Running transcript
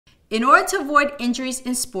In order to avoid injuries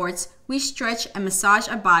in sports, we stretch and massage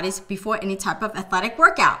our bodies before any type of athletic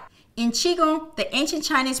workout. In Qigong, the ancient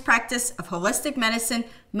Chinese practice of holistic medicine,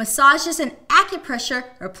 massages and acupressure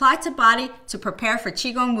are applied to body to prepare for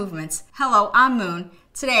Qigong movements. Hello, I'm Moon.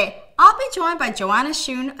 Today, I'll be joined by Joanna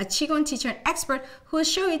Shun, a Qigong teacher and expert who will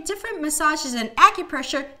show you different massages and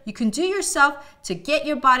acupressure you can do yourself to get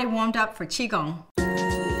your body warmed up for Qigong.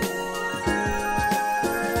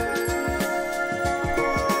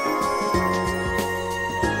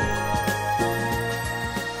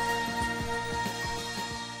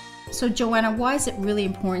 So Joanna, why is it really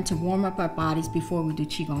important to warm up our bodies before we do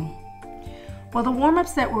Qigong? Well, the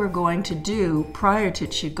warm-ups that we're going to do prior to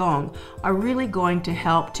Qigong are really going to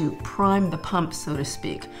help to prime the pump, so to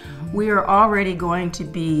speak. We are already going to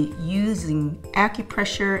be using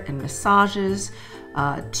acupressure and massages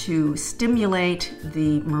to stimulate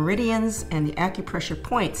the meridians and the acupressure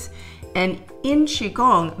points. And in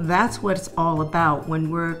Qigong, that's what it's all about. When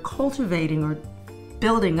we're cultivating or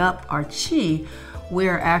building up our qi,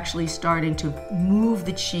 we're actually starting to move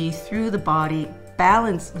the qi through the body,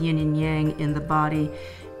 balance yin and yang in the body,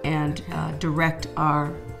 and direct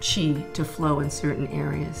our qi to flow in certain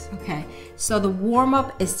areas. Okay, so the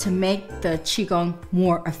warm-up is to make the Qigong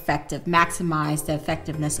more effective, maximize the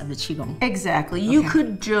effectiveness of the Qigong. Exactly. You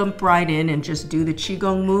could jump right in and just do the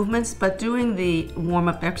Qigong movements, but doing the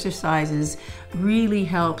warm-up exercises really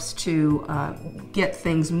helps to get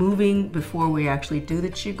things moving before we actually do the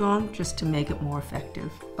Qigong, just to make it more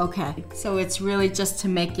effective. Okay, so it's really just to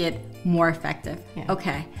make it more effective. Yeah.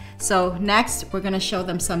 Okay, so next we're going to show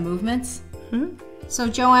them some movements. So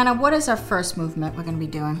Joanna, what is our first movement we're going to be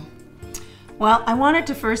doing? Well, I wanted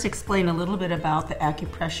to first explain a little bit about the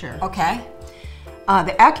acupressure. Okay.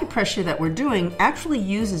 The acupressure that we're doing actually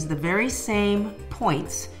uses the very same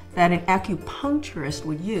points that an acupuncturist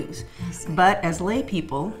would use. But as lay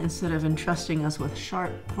people, instead of entrusting us with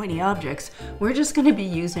sharp, pointy objects, we're just going to be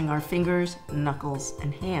using our fingers, knuckles,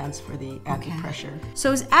 and hands for the acupressure.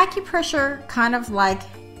 So is acupressure kind of like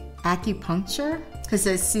acupuncture? Because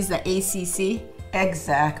it sees the ACC?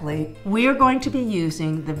 Exactly. We are going to be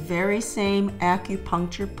using the very same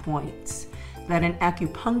acupuncture points that an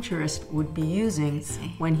acupuncturist would be using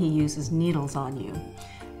when he uses needles on you.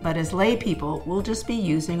 But as lay people, we'll just be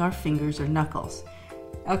using our fingers or knuckles.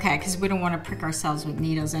 Okay, because we don't want to prick ourselves with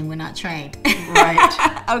needles and we're not trained.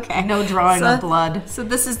 Right. Okay. No drawing of blood. So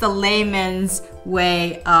this is the layman's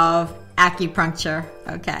way of acupuncture.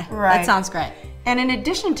 Okay. Right. That sounds great. And in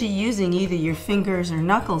addition to using either your fingers or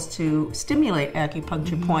knuckles to stimulate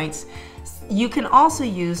acupuncture points, you can also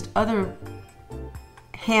use other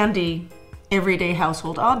handy everyday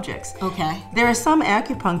household objects. Okay. There are some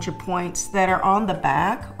acupuncture points that are on the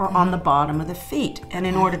back or on the bottom of the feet. And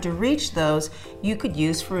in order to reach those, you could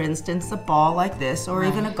use, for instance, a ball like this or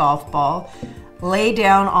even a golf ball. Lay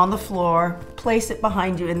down on the floor, place it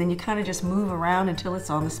behind you, and then you kind of just move around until it's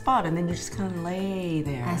on the spot, and then you just kind of lay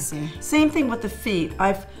there. I see. Same thing with the feet.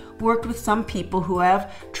 I've worked with some people who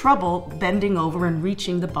have trouble bending over and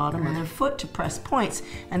reaching the bottom of their foot to press points,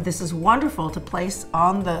 and this is wonderful to place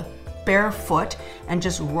on the bare foot and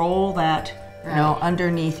just roll that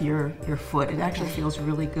underneath your foot. It actually feels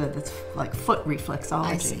really good. That's like foot reflexology.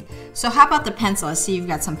 I see. So how about the pencil? I see you've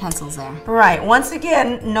got some pencils there. Right. Once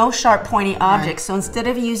again, no sharp pointy objects. So instead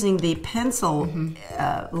of using the pencil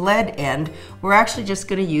lead end, we're actually just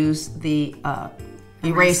going to use the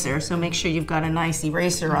eraser. So make sure you've got a nice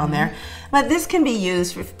eraser on there. But this can be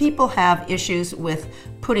used if people have issues with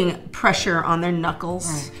putting pressure on their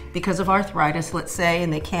knuckles because of arthritis, let's say,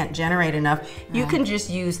 and they can't generate enough. You can just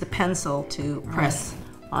use the pencil to press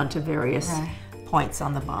onto various points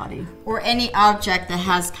on the body. Or any object that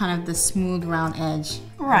has kind of the smooth round edge.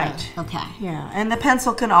 Right. Okay. Yeah, and the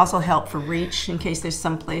pencil can also help for reach in case there's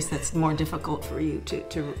some place that's more difficult for you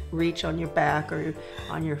to reach on your back or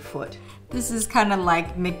on your foot. This is kind of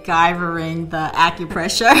like MacGyvering the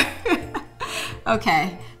acupressure.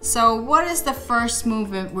 Okay, so what is the first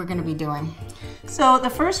movement we're going to be doing? So the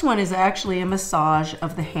first one is actually a massage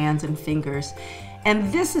of the hands and fingers.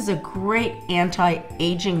 And this is a great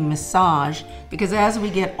anti-aging massage because as we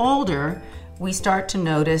get older, we start to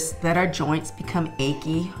notice that our joints become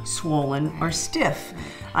achy, swollen, or stiff.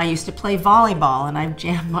 I used to play volleyball and I've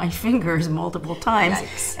jammed my fingers multiple times.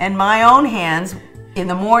 Yikes. And my own hands, in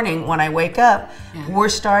the morning when I wake up, were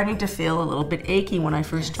starting to feel a little bit achy when I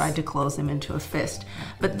first tried to close them into a fist.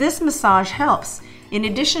 But this massage helps. In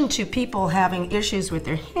addition to people having issues with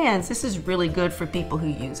their hands, this is really good for people who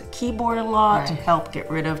use a keyboard a lot to help get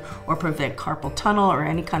rid of or prevent carpal tunnel or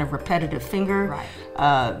any kind of repetitive finger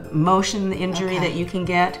motion injury that you can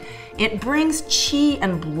get. It brings qi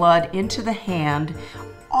and blood into the hand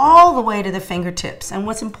all the way to the fingertips. And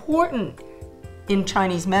what's important in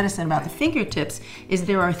Chinese medicine about the fingertips is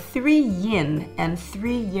there are 3 yin and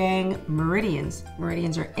 3 yang meridians.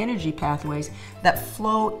 Meridians are energy pathways that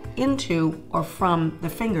flow into or from the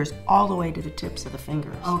fingers all the way to the tips of the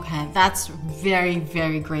fingers. Okay, that's very,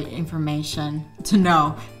 very great information to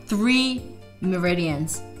know. 3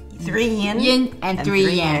 meridians. 3 Yin and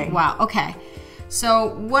 3 yang. Wow, okay.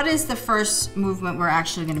 So what is the first movement we're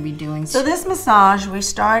actually going to be doing? So this massage, we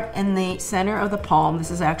start in the center of the palm.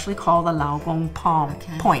 This is actually called the Lao Gong palm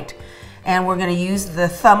point. And we're going to use the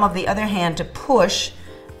thumb of the other hand to push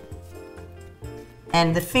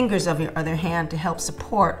and the fingers of your other hand to help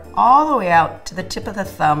support all the way out to the tip of the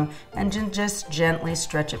thumb and just gently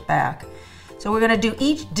stretch it back. So we're going to do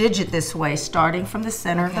each digit this way, starting from the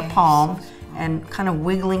center of the palm and kind of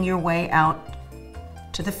wiggling your way out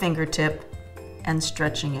to the fingertip and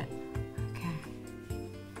stretching it. Okay.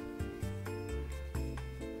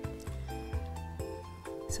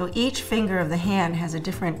 So each finger of the hand has a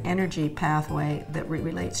different energy pathway that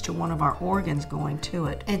relates to one of our organs going to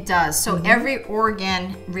it. It does. So every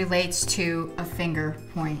organ relates to a finger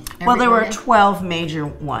point. Well, there were 12 major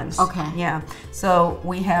ones. Okay. Yeah. So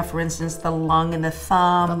we have, for instance, the lung and the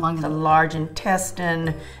thumb, the large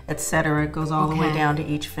intestine, etc. It goes all the way down to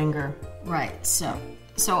each finger. Right.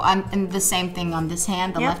 So I'm in the same thing on this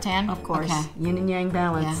hand, the left hand? Of course. Okay. Yin and yang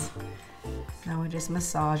balance. Yeah. Now we're just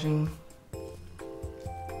massaging.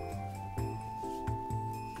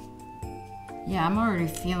 Yeah, I'm already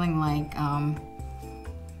feeling like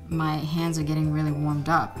my hands are getting really warmed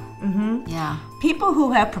up. Yeah. People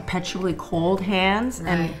who have perpetually cold hands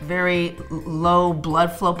and very low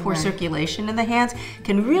blood flow, poor circulation in the hands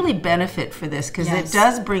can really benefit for this because it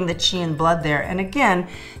does bring the qi and blood there. And again,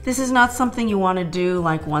 this is not something you want to do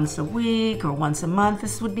like once a week or once a month.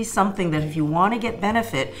 This would be something that if you want to get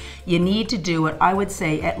benefit, you need to do it, I would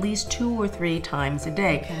say, at least 2 or 3 times a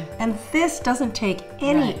day. Okay. And this doesn't take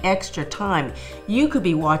any extra time. You could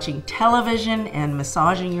be watching television and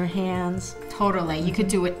massaging your hands. Totally. You could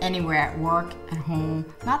do it anywhere, at work, at home.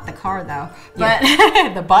 Not the car though, but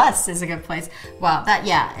the bus is a good place. Well,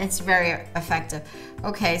 it's very effective.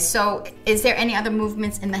 Okay, so is there any other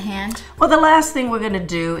movements in the hand? Well, the last thing we're going to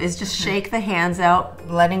do is just shake the hands out,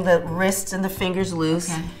 letting the wrists and the fingers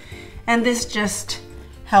loose. Okay. And this just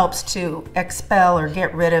helps to expel or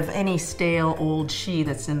get rid of any stale old qi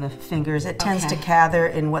that's in the fingers. It tends to gather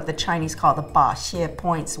in what the Chinese call the ba xie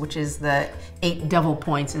points, which is the 8 devil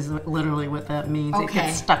points is literally what that means. It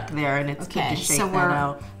gets stuck there and it's good to shake that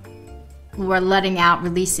out. We're letting out,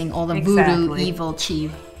 releasing all the voodoo evil qi,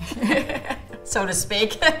 so to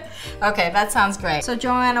speak. Okay, that sounds great. So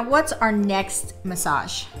Joanna, what's our next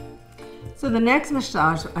massage? So the next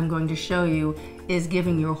massage I'm going to show you is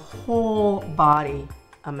giving your whole body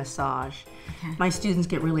a massage. Okay. My students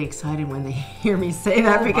get really excited when they hear me say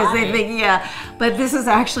that because they think, but this is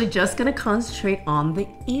actually just going to concentrate on the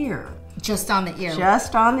ear. Just on the ear?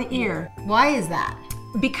 Just on the ear. Why is that?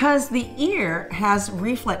 Because the ear has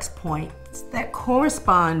reflex points that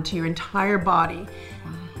correspond to your entire body.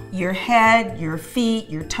 Your head, your feet,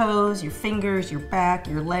 your toes, your fingers, your back,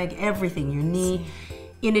 your leg, everything, your knee.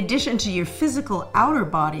 In addition to your physical outer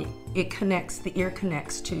body, the ear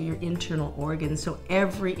connects to your internal organs, so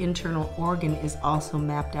every internal organ is also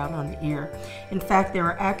mapped out on the ear. In fact, there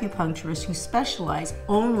are acupuncturists who specialize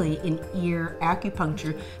only in ear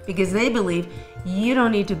acupuncture because they believe you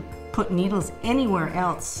don't need to put needles anywhere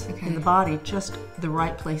else in the body, just the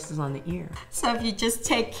right places on the ear. So if you just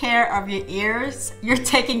take care of your ears, you're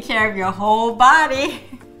taking care of your whole body.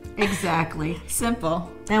 Exactly.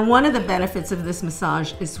 Simple. And one of the benefits of this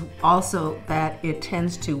massage is also that it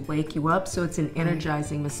tends to wake you up, so it's an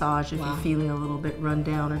energizing massage if you're feeling a little bit run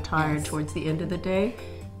down or tired towards the end of the day.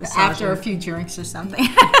 After a few drinks or something.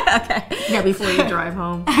 Okay. Yeah, before you drive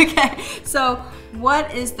home. Okay. So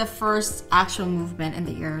what is the first actual movement in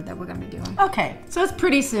the ear that we're going to be doing? Okay. So it's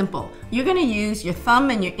pretty simple. You're going to use your thumb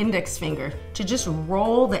and your index finger to just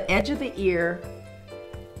roll the edge of the ear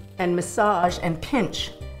and massage and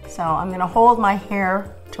pinch. So I'm going to hold my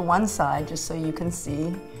hair to one side just so you can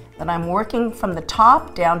see that I'm working from the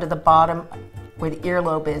top down to the bottom where the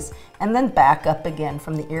earlobe is, and then back up again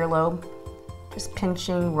from the earlobe. Just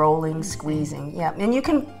pinching, rolling, squeezing. Yeah, and you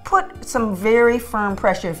can put some very firm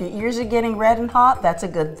pressure. If your ears are getting red and hot, that's a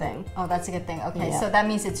good thing. Oh, that's a good thing. Okay, so that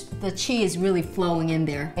means the qi is really flowing in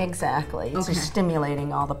there. Exactly. It's just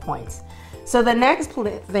stimulating all the points. So the next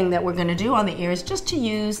thing that we're going to do on the ear is just to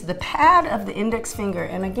use the pad of the index finger.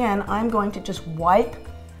 And again, I'm going to just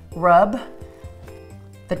rub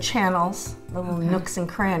the channels, the little nooks and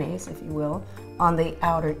crannies, if you will, on the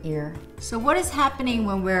outer ear. So what is happening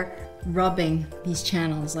when we're rubbing these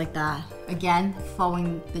channels like that. Again,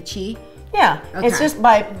 flowing the chi. Yeah, Okay. it's just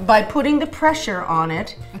by putting the pressure on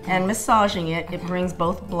it and massaging it, it brings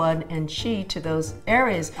both blood and chi to those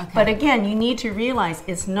areas. Okay. But again, you need to realize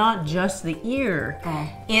it's not just the ear.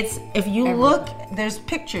 It's, if you look, there's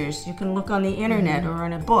pictures, you can look on the internet or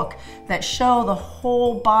in a book that show the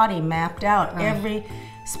whole body mapped out, every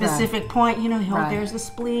specific point. You know, there's the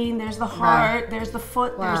spleen, there's the heart, there's the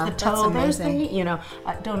foot, there's the toe, there's the knee. You know,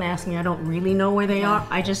 don't ask me, I don't really know where they are.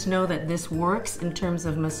 I just know that this works in terms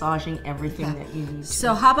of massaging everything that you need to.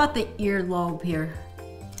 So how about the earlobe here?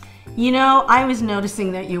 You know, I was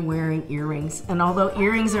noticing that you're wearing earrings, and although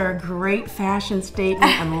earrings are a great fashion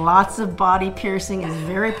statement and lots of body piercing is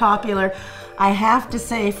very popular, I have to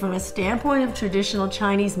say, from a standpoint of traditional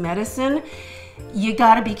Chinese medicine, you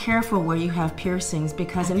got to be careful where you have piercings,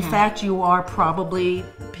 because in fact you are probably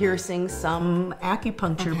piercing some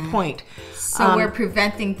acupuncture point. So we're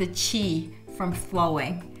preventing the chi from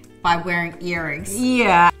flowing by wearing earrings.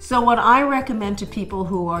 Yeah. So what I recommend to people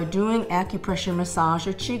who are doing acupressure massage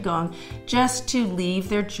or Qigong, just to leave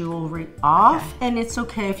their jewelry off, and it's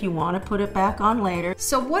okay if you want to put it back on later.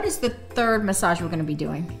 So what is the third massage we're going to be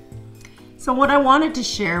doing? So what I wanted to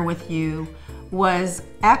share with you was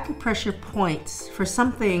acupressure points for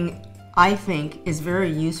something I think is very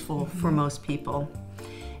useful for most people,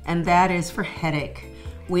 and that is for headache.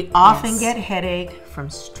 We often get headache from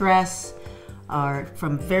stress or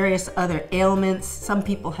from various other ailments. Some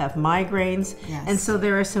people have migraines, and so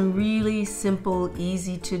there are some really simple,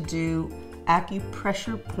 easy to do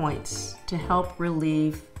acupressure points to help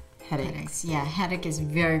relieve headaches. Yeah, headache is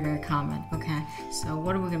very, very common. Okay, so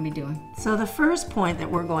what are we going to be doing? So the first point that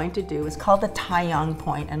we're going to do is called the Taiyang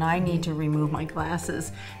point, and I need to remove my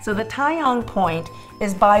glasses. So the Taiyang point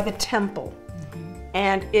is by the temple,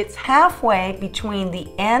 and it's halfway between the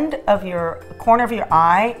end of your corner of your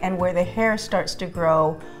eye and where the hair starts to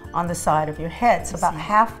grow on the side of your head. So about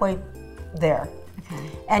halfway there. Okay.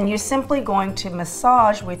 And you're simply going to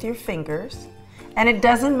massage with your fingers, and it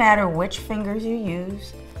doesn't matter which fingers you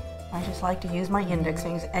use. I just like to use my index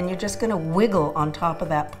fingers, and you're just going to wiggle on top of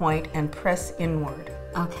that point and press inward.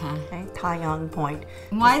 Okay, Taiyang point.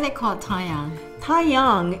 Why do they call it Taiyang?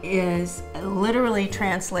 Taiyang is literally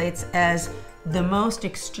translates as the most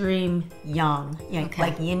extreme yang,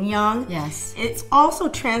 like yin yang. Yes. It's also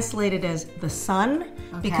translated as the sun,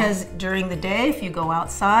 because during the day, if you go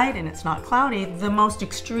outside and it's not cloudy, the most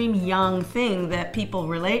extreme yang thing that people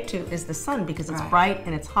relate to is the sun, because it's bright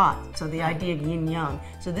and it's hot. So the idea of yin yang.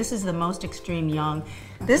 So this is the most extreme yang.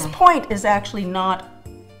 This point is actually not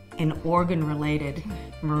an organ-related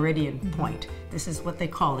meridian point. This is what they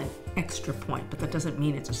call an extra point, but that doesn't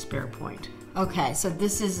mean it's a spare point. Okay, so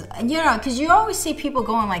this is, you know, because you always see people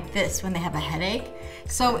going like this when they have a headache.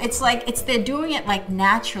 So it's like, they're doing it like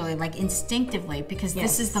naturally, like instinctively, because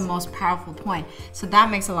this is the most powerful point. So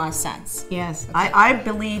that makes a lot of sense. Yes, I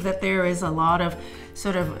believe that there is a lot of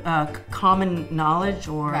sort of common knowledge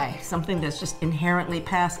or something that's just inherently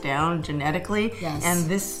passed down genetically. Yes. And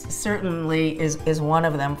this certainly is one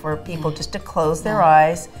of them for people just to close their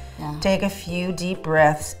eyes, take a few deep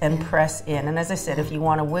breaths, and press in. And as I said, if you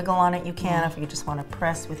want to wiggle on it, you can. If you just want to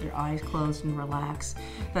press with your eyes closed and relax,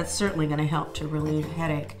 that's certainly going to help to relieve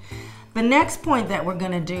headache. The next point that we're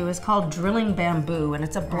going to do is called drilling bamboo, and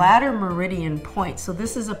it's a bladder meridian point. So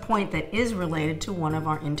this is a point that is related to one of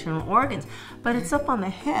our internal organs, but it's up on the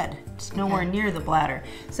head. It's nowhere near the bladder.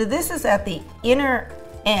 So this is at the inner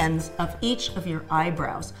ends of each of your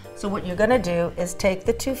eyebrows. So what you're going to do is take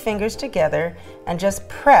the two fingers together and just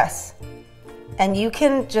press. And you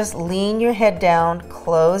can just lean your head down,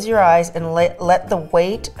 close your eyes, and let the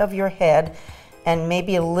weight of your head and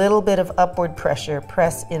maybe a little bit of upward pressure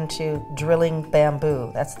press into drilling bamboo.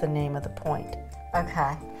 That's the name of the point.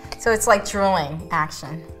 Okay. So it's like drilling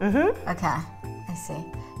action. Mm-hmm. Okay. I see.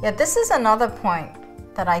 Yeah, this is another point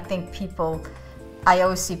that I think I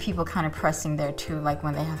always see people kind of pressing there too, like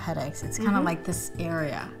when they have headaches. It's kind of like this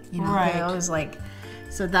area, you know? They always like,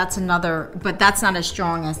 so that's another, but that's not as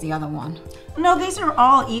strong as the other one. No, these are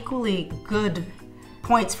all equally good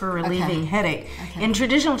points for relieving headache. In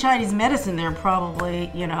traditional Chinese medicine, there are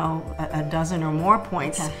probably, you know, a dozen or more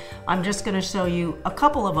points. I'm just going to show you a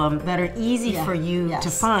couple of them that are easy for you to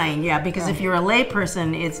find. Yeah, because if you're a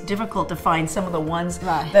layperson, it's difficult to find some of the ones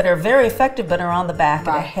that are very effective but are on the back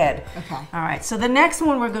of the head. All right, so the next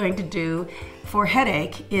one we're going to do for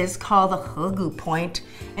headache is called the Hegu point.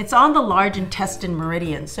 It's on the large intestine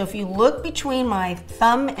meridian. So if you look between my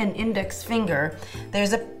thumb and index finger,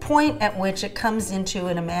 there's a point at which it comes into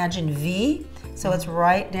an imagined V. So it's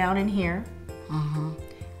right down in here.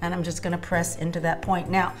 and I'm just going to press into that point.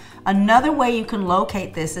 Now, another way you can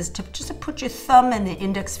locate this is to just put your thumb and the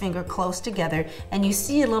index finger close together, and you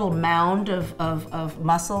see a little mound of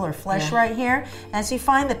muscle or flesh right here. As you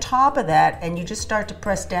find the top of that, and you just start to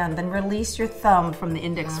press down, then release your thumb from the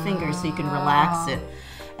index finger so you can relax it.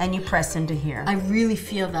 And you press into here. I really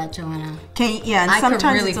feel that, Joanna. Okay, yeah, and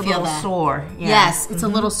sometimes really it's a little sore. Yeah. Yes, it's a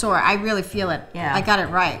little sore. I really feel it. Yeah. I got it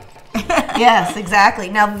right. Yes, exactly.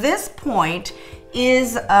 Now this point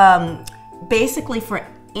is basically for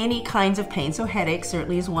any kinds of pain. So headache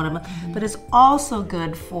certainly is one of them, but it's also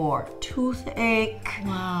good for toothache,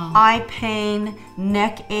 eye pain,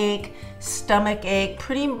 neck ache, stomach ache,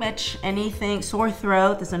 pretty much anything, sore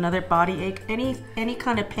throat, there's another body ache, any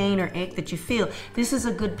kind of pain or ache that you feel. This is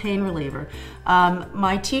a good pain reliever.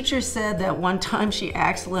 My teacher said that one time she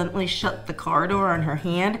accidentally shut the car door on her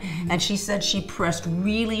hand, and she said she pressed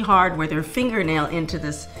really hard with her fingernail into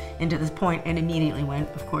this point and immediately went,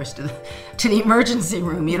 of course, to the emergency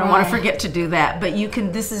room. You don't want to forget to do that, but you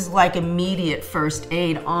can, this is like immediate first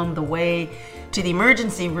aid on the way to the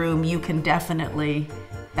emergency room. You can definitely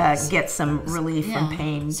get some relief from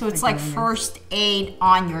pain. So it's like first aid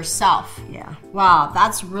on yourself. Yeah. Wow,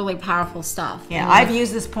 that's really powerful stuff. Yeah, I've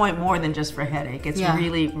used this point more than just for headache. It's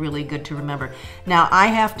really, really good to remember. Now, I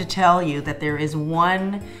have to tell you that there is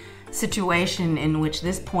one situation in which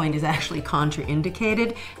this point is actually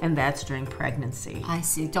contraindicated, and that's during pregnancy. I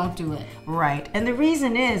see. Don't do it. Right. And the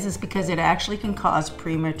reason is because it actually can cause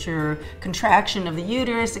premature contraction of the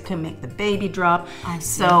uterus. It can make the baby drop. I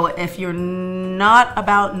see. So if you're not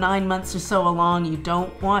about 9 months or so along, you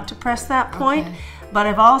don't want to press that point. Okay. But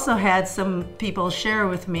I've also had some people share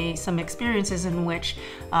with me some experiences in which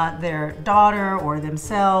their daughter or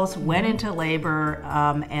themselves went into labor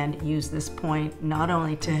and used this point not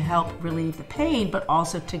only to help relieve the pain, but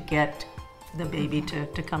also to get the baby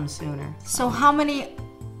to come sooner. So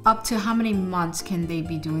up to how many months can they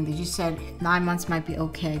be doing this? You said 9 months might be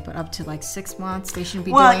okay, but up to like 6 months they shouldn't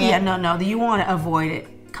be doing it? Well, yeah, no, you want to avoid it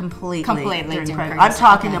completely during pregnancy. I'm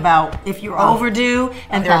talking about if you're overdue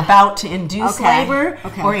and they're about to induce labor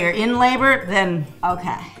or you're in labor, then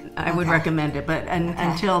I would recommend it. But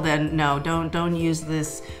until then, no, don't use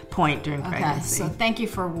this point during pregnancy. So thank you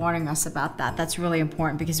for warning us about that. That's really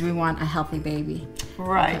important because we want a healthy baby.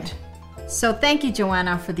 Right. So thank you,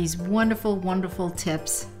 Joanna, for these wonderful, wonderful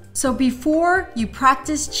tips. So before you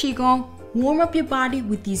practice Qigong, warm up your body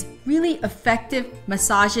with these really effective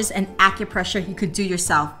massages and acupressure you could do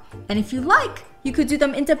yourself. And if you like, you could do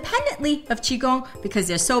them independently of Qigong because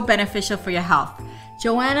they're so beneficial for your health.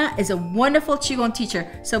 Joanna is a wonderful Qigong teacher,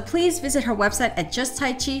 so please visit her website at Just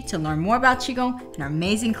Tai Chi to learn more about Qigong and her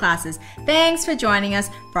amazing classes. Thanks for joining us.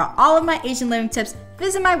 For all of my Asian living tips,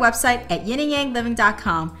 visit my website at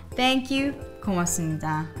yinandyangliving.com. Thank you.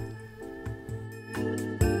 고맙습니다.